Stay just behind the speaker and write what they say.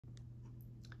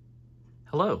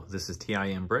Hello, this is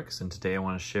T.I.M Bricks, and today I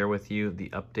want to share with you the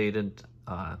updated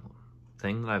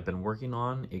thing that I've been working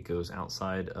on. It goes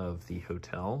outside of the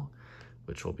hotel,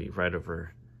 which will be right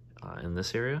over in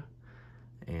this area.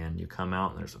 And you come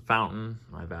out and there's a fountain.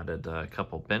 I've added a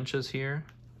couple benches here,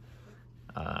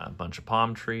 a bunch of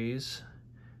palm trees,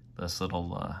 this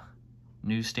little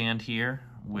newsstand here,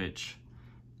 which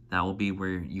that will be where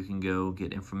you can go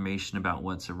get information about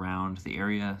what's around the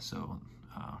area. So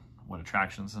what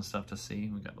attractions and stuff to see.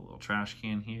 We got a little trash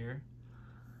can here.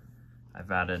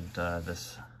 I've added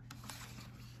this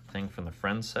thing from the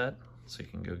Friends set, so you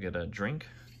can go get a drink.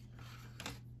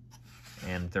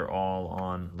 And they're all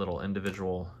on little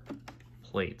individual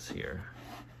plates here,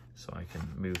 so I can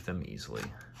move them easily.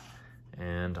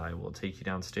 And I will take you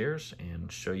downstairs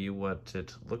and show you what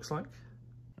it looks like.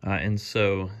 And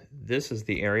so this is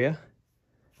the area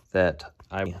that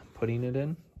I'm putting it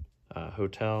in.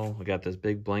 Hotel, we got this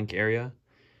big blank area,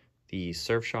 the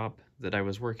surf shop that I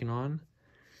was working on,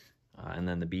 and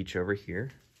then the beach over here.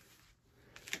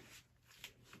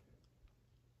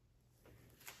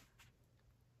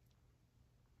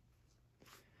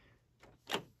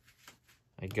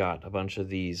 I got a bunch of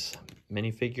these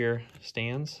minifigure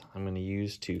stands I'm going to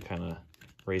use to kind of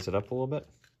raise it up a little bit.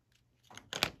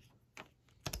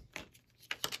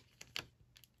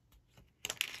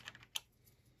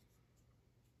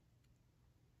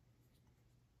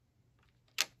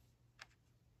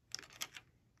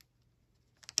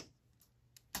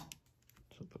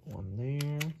 So put one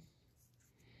there.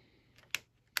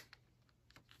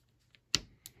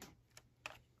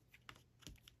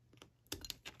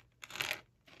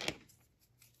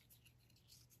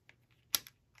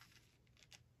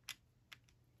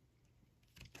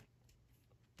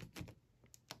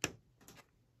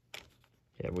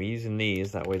 Yeah, we're using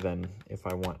these, that way then if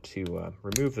I want to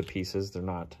remove the pieces, they're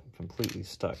not completely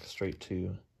stuck straight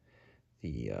to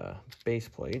the base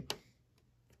plate.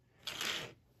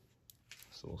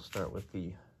 So we'll start with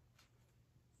the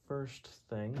first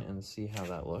thing and see how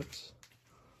that looks.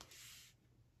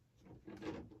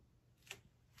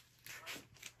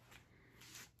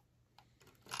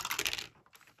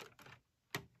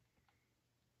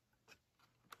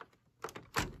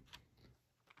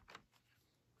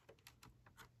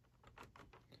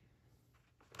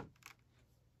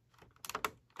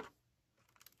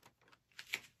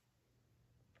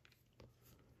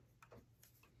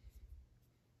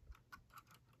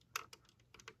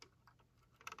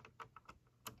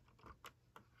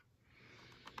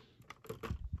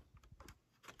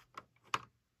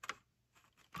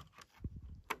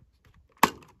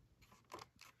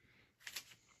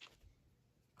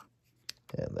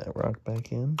 Add that rock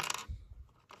back in.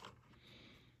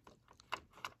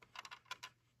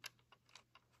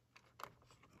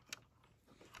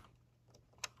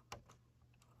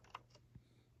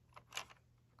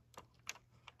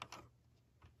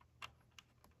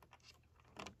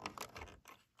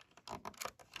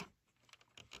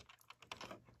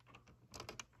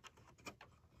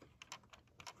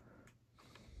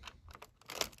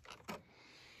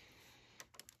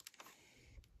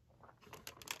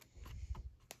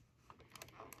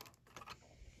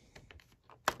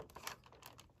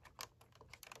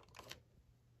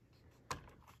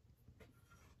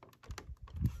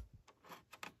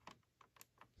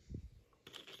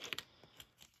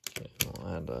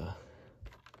 We'll add a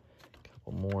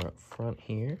couple more up front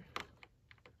here.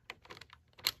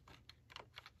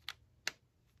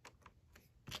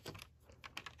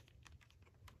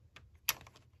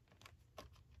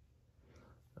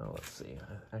 Now let's see,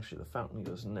 actually the fountain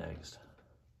goes next.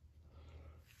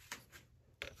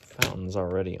 The fountain's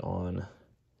already on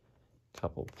a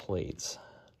couple plates.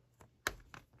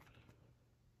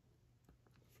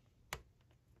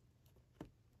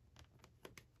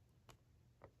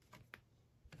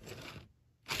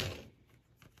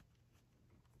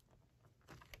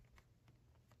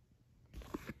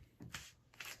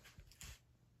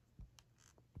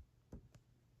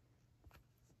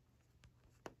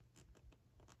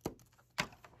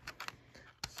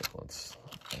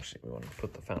 Actually, we want to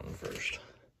put the fountain first.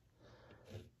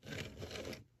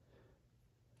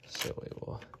 So we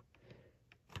will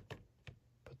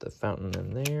put the fountain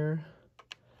in there,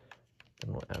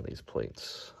 and we'll add these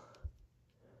plates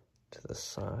to the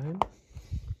side. All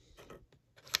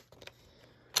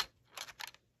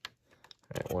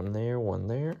right, one there, one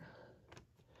there.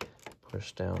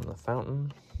 Push down the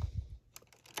fountain.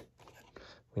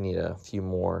 We need a few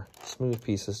more smooth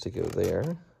pieces to go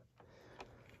there.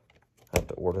 I have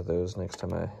to order those next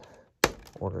time I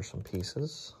order some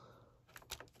pieces.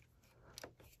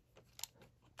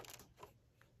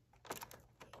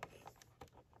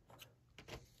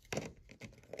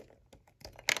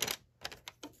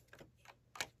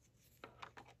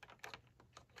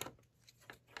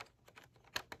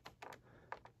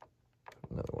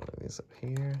 these up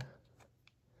here.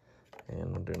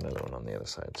 And we'll do another one on the other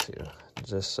side too,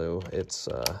 just so it's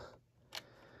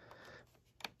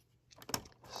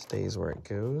stays where it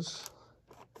goes.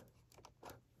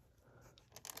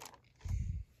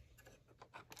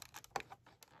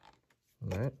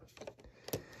 All right,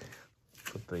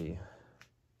 put the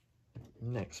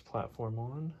next platform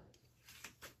on.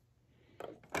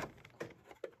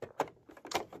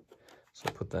 So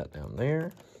put that down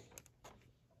there.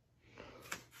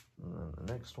 And then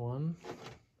the next one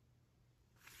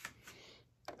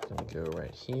is going to go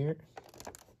right here.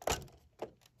 So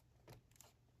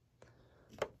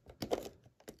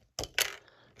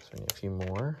we need a few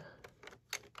more.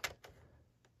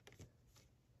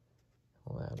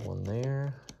 We'll add one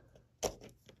there.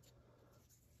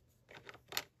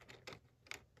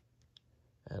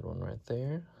 Add one right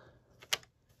there.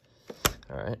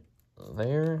 All right,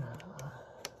 there.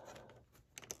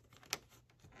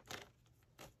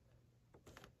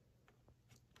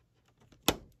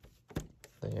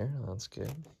 There, that's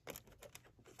good.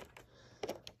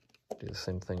 Do the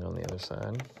same thing on the other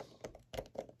side.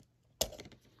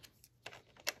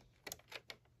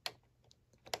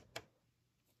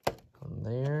 On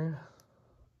there.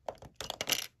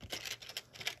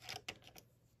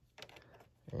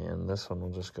 And this one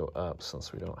will just go up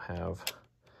since we don't have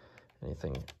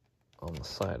anything on the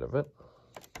side of it.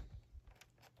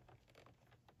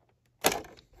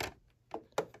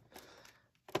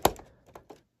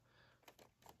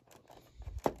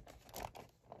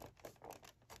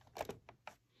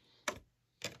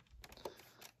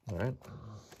 All right.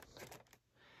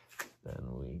 Then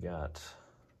we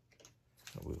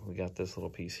got this little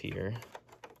piece here.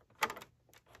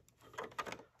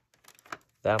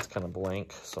 That's kind of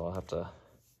blank, so I'll have to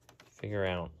figure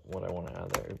out what I want to add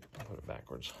there. Put it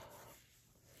backwards.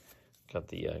 Got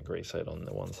the gray side on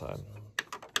the one side.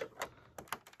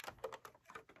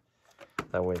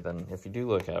 That way then, if you do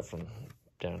look at it from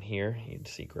down here, you'd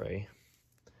see gray.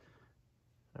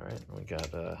 All right, we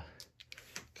got a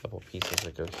couple pieces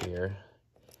that go here.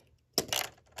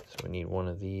 So we need one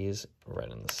of these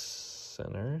right in the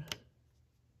center.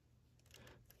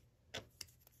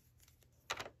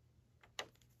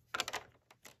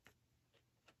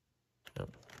 Yep.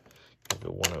 Go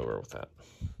one over with that.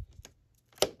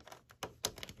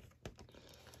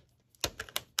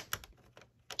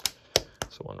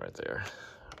 So one right there.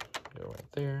 Go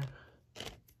right there.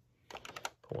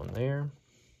 Put one there.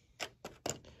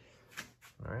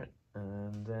 All right,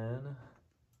 and then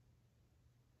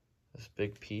this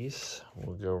big piece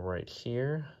will go right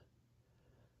here.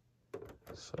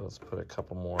 So let's put a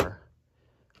couple more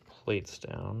plates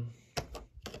down.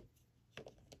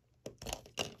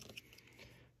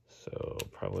 So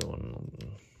probably one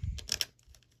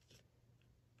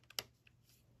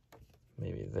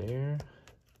maybe there.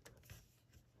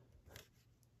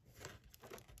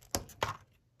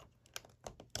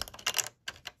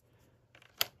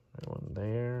 One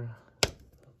there.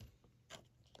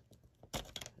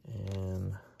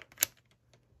 And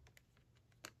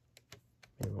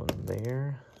maybe one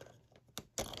there.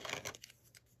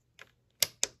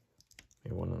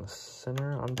 Maybe one in the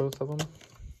center on both of them,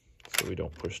 so we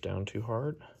don't push down too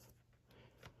hard.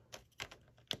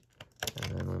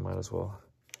 And then we might as well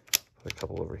put a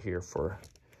couple over here for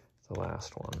the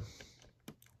last one.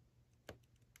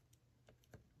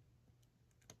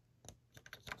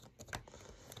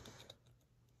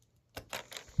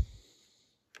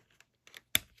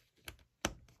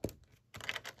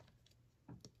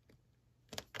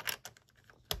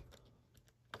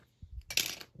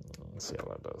 Let's see how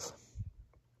that does.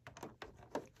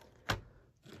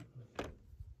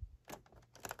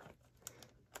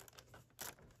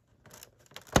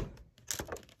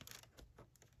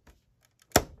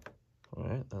 All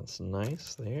right, that's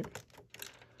nice there.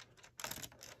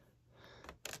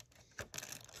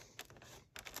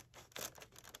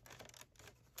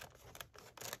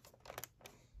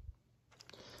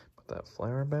 Put that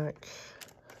flower back.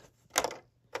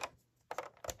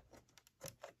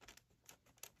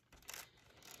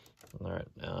 All right,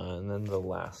 and then the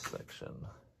last section.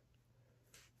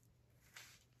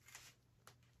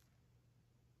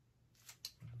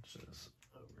 Which is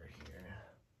over here.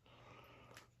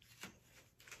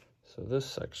 So this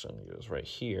section goes right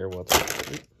here. We'll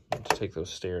have to take those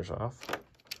stairs off.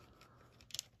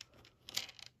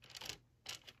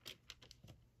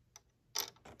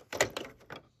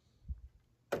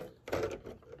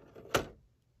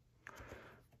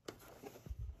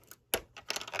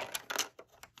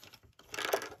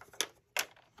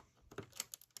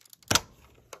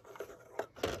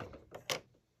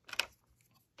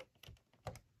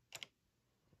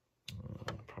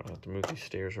 have to move these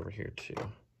stairs over here too.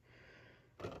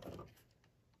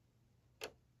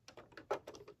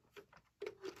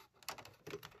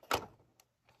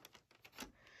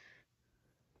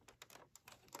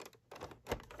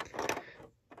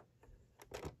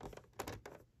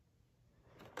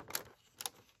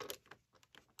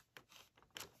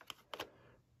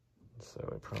 So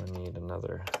we probably need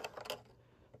another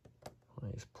one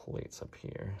of these plates up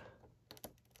here.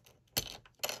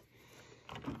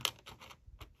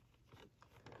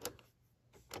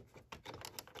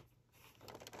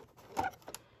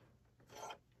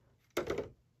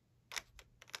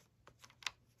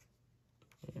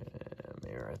 And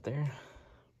there, right there.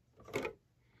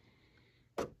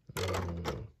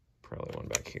 And probably one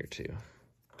back here too.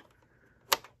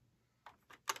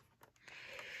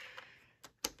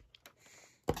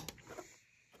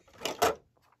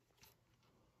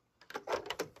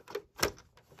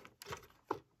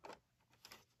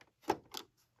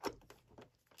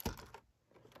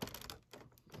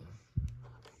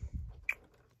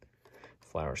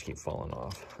 Flowers keep falling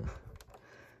off.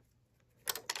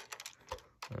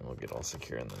 And we'll get all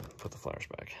secure and then put the flowers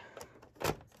back.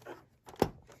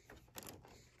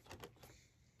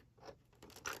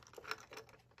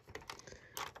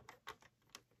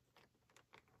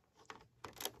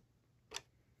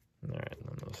 All right, and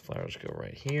then those flowers go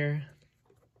right here.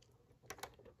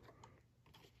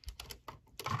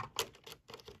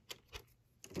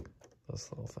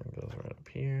 This little thing goes right up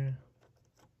here.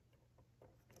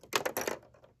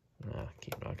 Nah,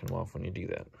 keep knocking them off when you do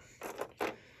that.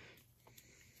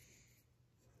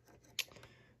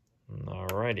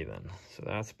 Alrighty then, so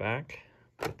that's back.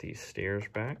 Put these stairs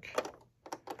back.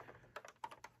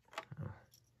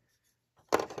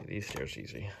 See, these stairs are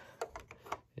easy.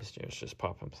 These stairs just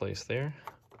pop in place there.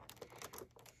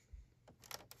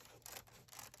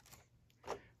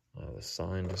 The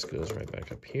sign just goes right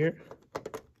back up here.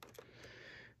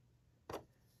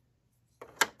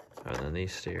 And then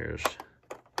these stairs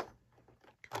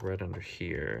go right under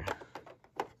here.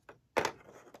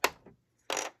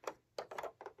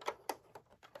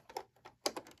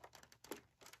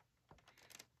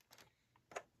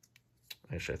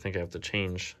 Actually, I think I have to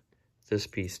change this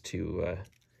piece to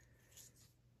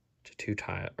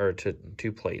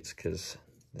two plates because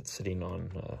it's sitting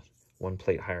on one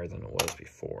plate higher than it was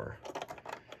before.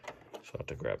 So I'll have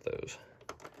to grab those.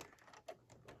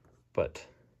 But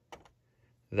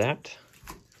that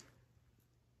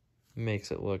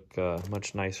makes it look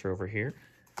much nicer over here.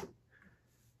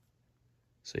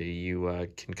 So you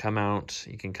can come out,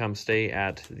 you can come stay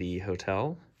at the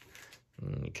hotel.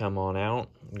 And you come on out,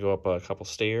 go up a couple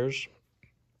stairs.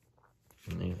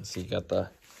 And you can see you got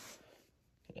the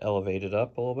elevated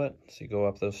up a little bit. So you go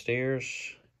up those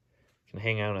stairs, you can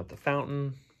hang out at the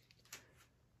fountain.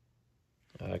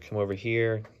 Come over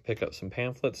here, pick up some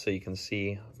pamphlets so you can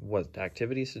see what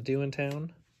activities to do in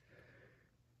town.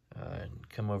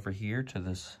 Come over here to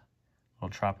this little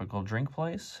tropical drink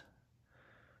place.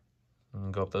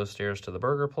 And go up those stairs to the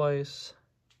burger place.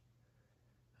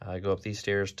 Go up these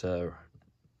stairs to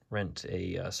rent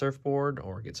a surfboard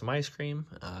or get some ice cream,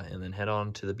 and then head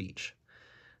on to the beach.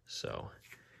 So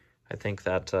I think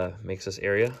that makes this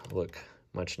area look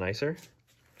much nicer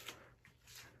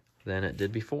than it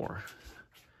did before.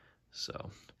 So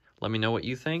let me know what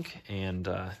you think, and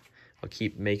I'll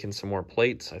keep making some more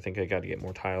plates. I think I got to get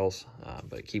more tiles,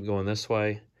 but keep going this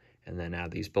way and then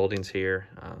add these buildings here,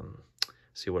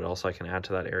 see what else I can add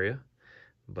to that area.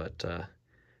 But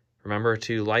remember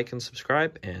to like and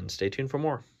subscribe and stay tuned for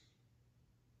more.